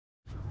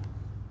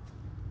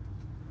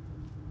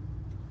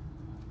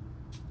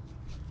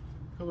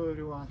Hello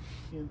everyone.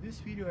 In this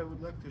video I would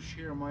like to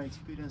share my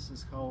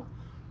experiences how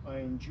I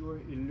enjoy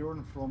and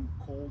learn from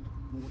cold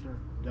water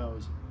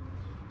dousing.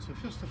 So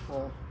first of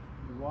all,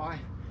 why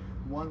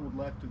one would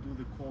like to do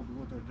the cold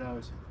water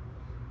dousing?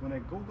 When I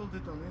googled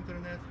it on the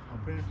internet,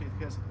 apparently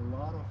it has a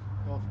lot of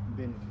health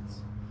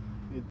benefits.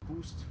 It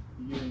boosts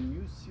your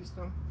immune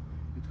system,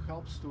 it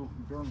helps to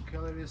burn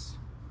calories,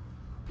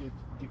 it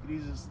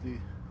decreases the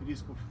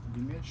risk of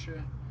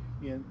dementia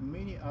and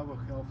many other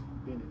health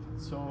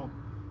benefits. So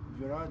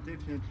there are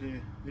definitely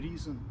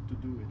reasons to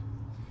do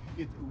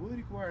it. It will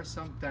require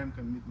some time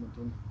commitment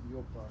on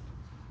your part.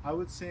 I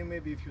would say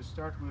maybe if you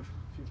start with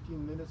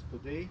 15 minutes per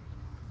day,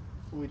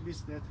 or at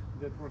least that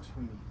works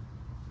for me.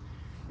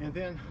 And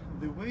then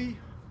the way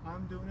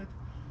I'm doing it,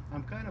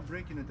 I'm kind of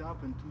breaking it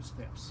up in two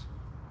steps.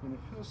 In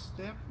the first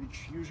step,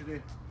 which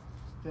usually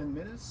 10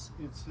 minutes,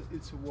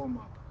 it's a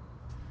warm-up.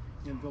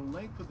 And the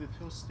length of the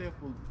first step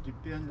will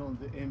depend on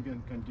the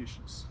ambient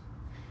conditions.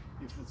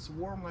 If it's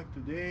warm like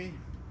today,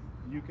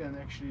 you can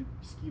actually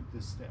skip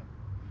this step.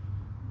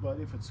 But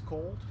if it's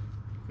cold,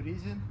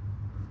 freezing,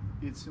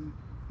 it's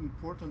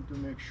important to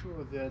make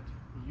sure that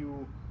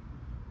you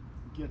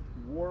get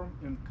warm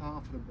and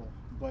comfortable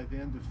by the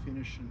end of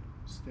finishing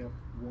step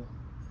one.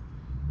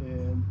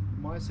 And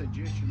my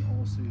suggestion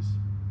also is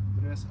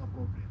dress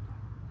appropriately.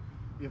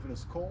 If it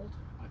is cold,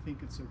 I think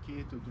it's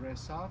okay to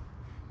dress up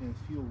and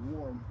feel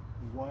warm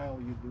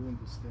while you're doing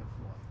the step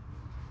one.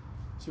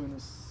 So in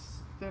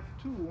step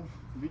two,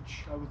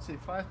 which I would say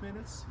 5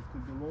 minutes, it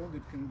could be long,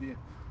 it can be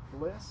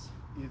less,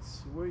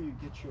 it's where you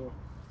get your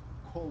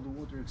cold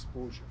water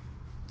exposure.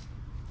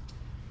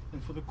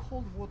 And for the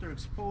cold water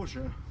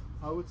exposure,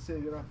 I would say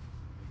there are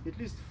at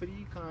least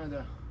three kind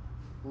of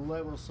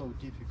levels of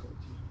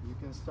difficulty. You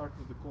can start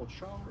with the cold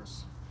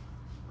showers,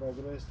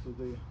 progress to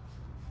the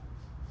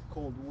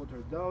cold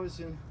water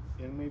dousing,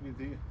 and maybe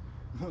the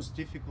most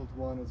difficult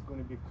one is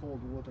going to be cold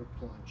water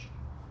plunge.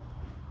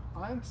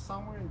 I'm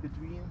somewhere in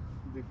between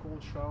the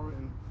cold shower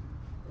and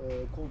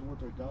cold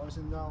water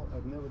dousing now.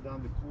 I've never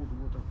done the cold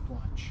water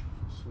plunge,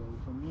 so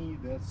for me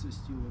that's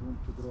still room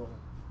to grow.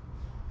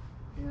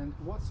 And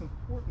what's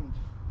important,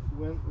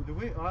 the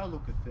way I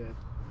look at that,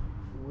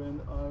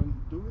 when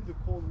I'm doing the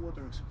cold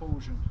water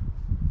exposure,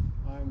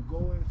 I'm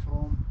going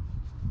from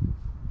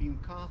being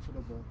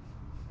comfortable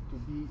to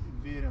be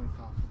very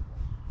uncomfortable.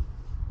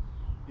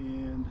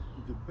 And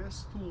the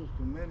best tool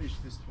to manage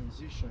this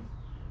transition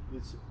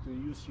is to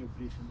use your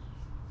breathing.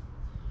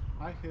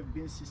 I have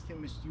been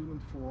Systema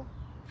student for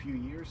a few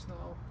years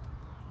now,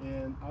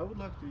 and I would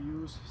like to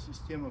use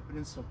Systema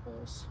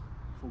principles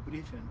for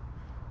breathing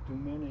to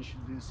manage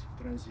this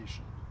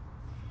transition.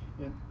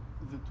 And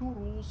the two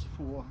rules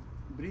for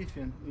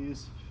breathing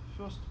is,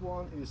 first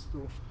one is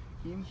to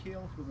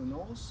inhale through the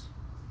nose,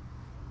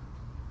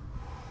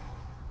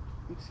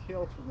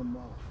 exhale through the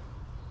mouth.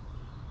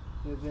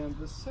 And then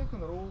the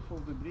second rule for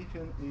the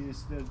breathing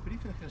is that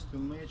breathing has to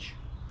match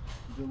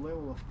the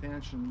level of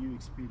tension you're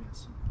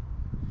experiencing.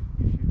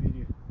 If you're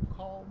very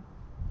calm,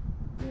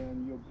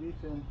 then your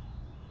breathing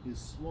is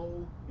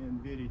slow and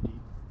very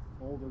deep,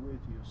 all the way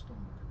to your stomach.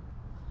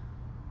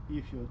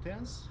 If you're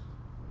tense,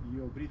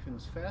 your breathing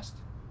is fast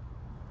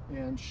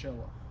and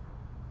shallow.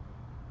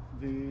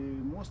 The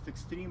most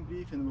extreme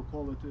breathing, we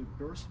call it a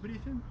burst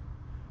breathing,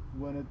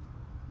 when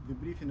the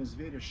breathing is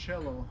very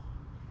shallow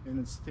and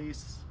it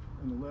stays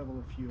on the level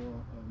of your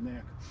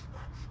neck.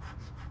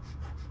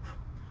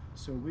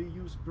 So we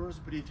use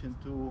burst breathing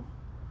to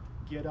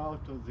get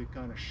out of the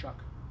kind of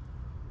shock.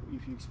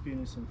 If you're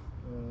experiencing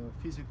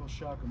physical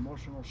shock,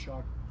 emotional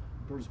shock,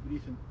 burst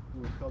breathing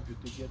will help you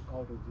to get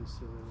out of this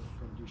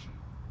condition.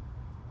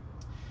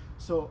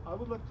 So I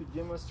would like to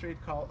demonstrate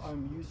how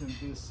I'm using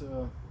these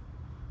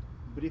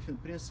breathing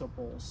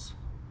principles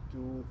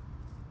to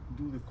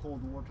do the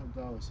cold water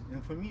dousing.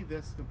 And for me,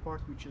 that's the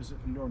part which is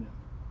learning.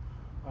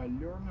 I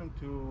learn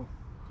to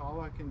how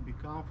I can be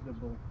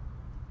comfortable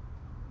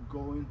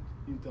going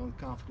into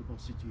uncomfortable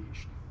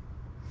situation.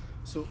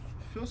 So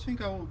first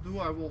thing I will do,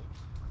 I will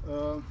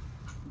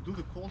do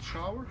the cold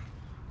shower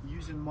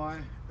using my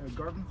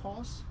garden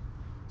hose.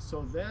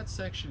 So that's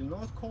actually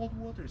not cold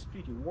water, it's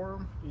pretty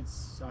warm.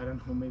 It's, I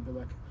don't know, maybe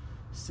like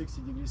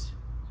 60 degrees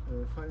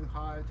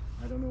Fahrenheit,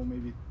 I don't know,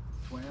 maybe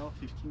 12,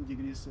 15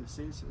 degrees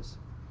Celsius.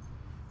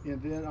 And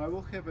then I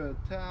will have a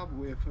tub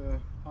with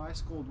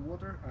ice cold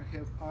water. I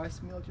have ice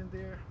melting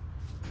there.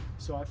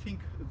 So I think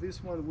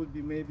this one would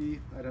be maybe,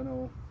 I don't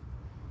know,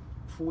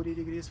 40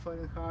 degrees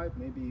Fahrenheit,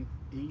 maybe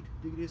 8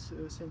 degrees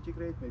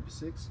centigrade, maybe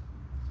 6.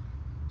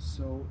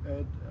 So,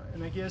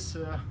 and I guess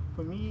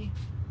for me,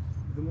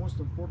 the most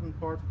important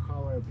part is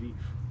how I breathe.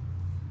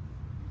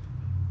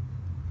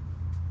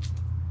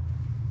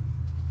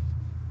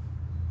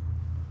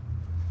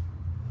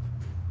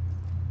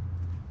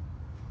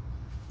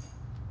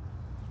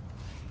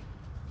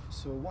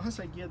 So once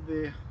I get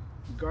the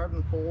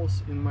garden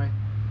hose in my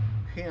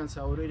hands,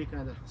 I already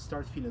kind of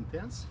start feeling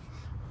tense.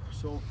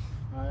 So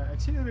I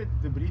accelerate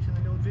the breathing a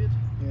little bit,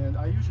 and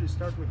I usually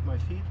start with my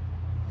feet.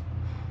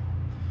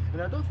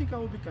 And I don't think I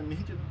will be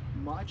committed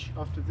much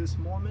after this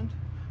moment.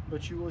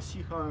 but you will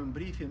see how I'm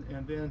breathing,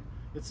 and then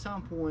at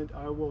some point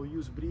I will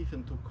use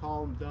breathing to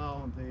calm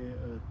down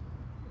the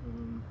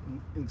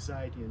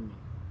anxiety in me.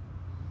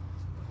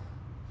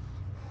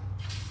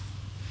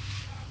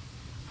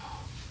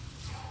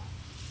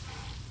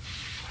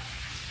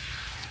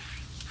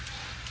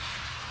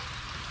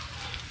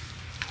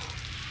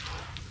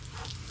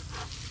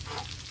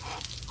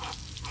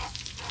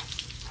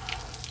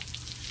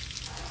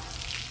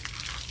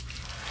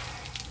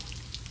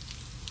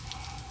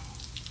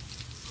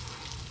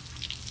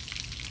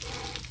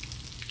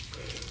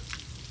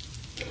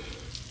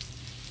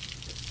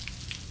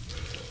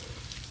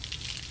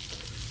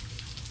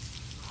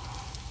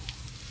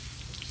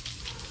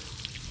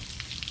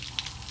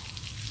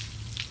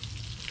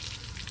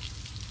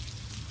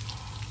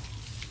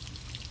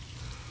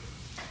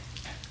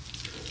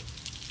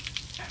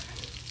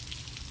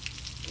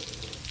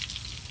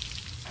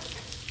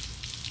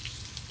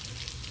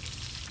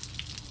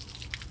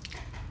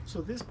 So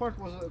this part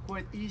was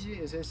quite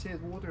easy. As I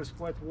said, water is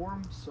quite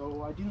warm,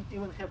 so I didn't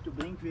even have to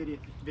blink very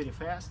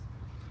fast.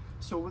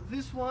 So with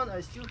this one,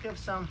 I still have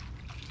some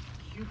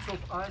cubes of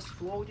ice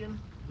floating,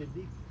 the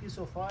big piece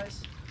of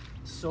ice.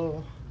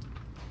 So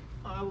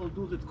I will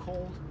do the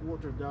cold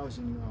water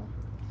dousing now.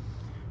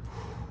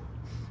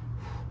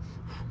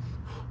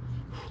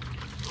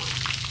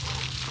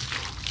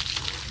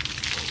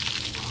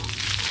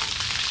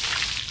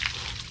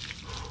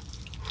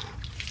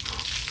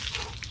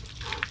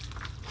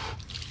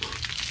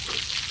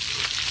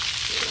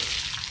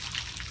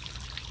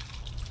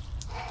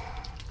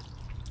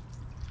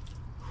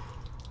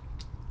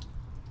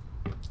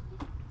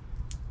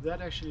 That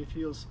actually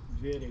feels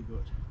very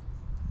good.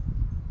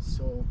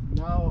 So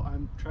now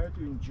I'm trying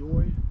to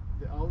enjoy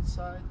the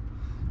outside.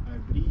 I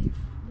breathe,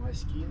 my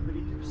skin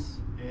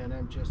breathes, and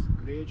I'm just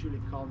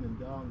gradually calming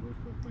down with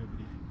my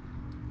breathing.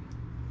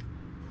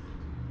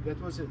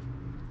 That was it.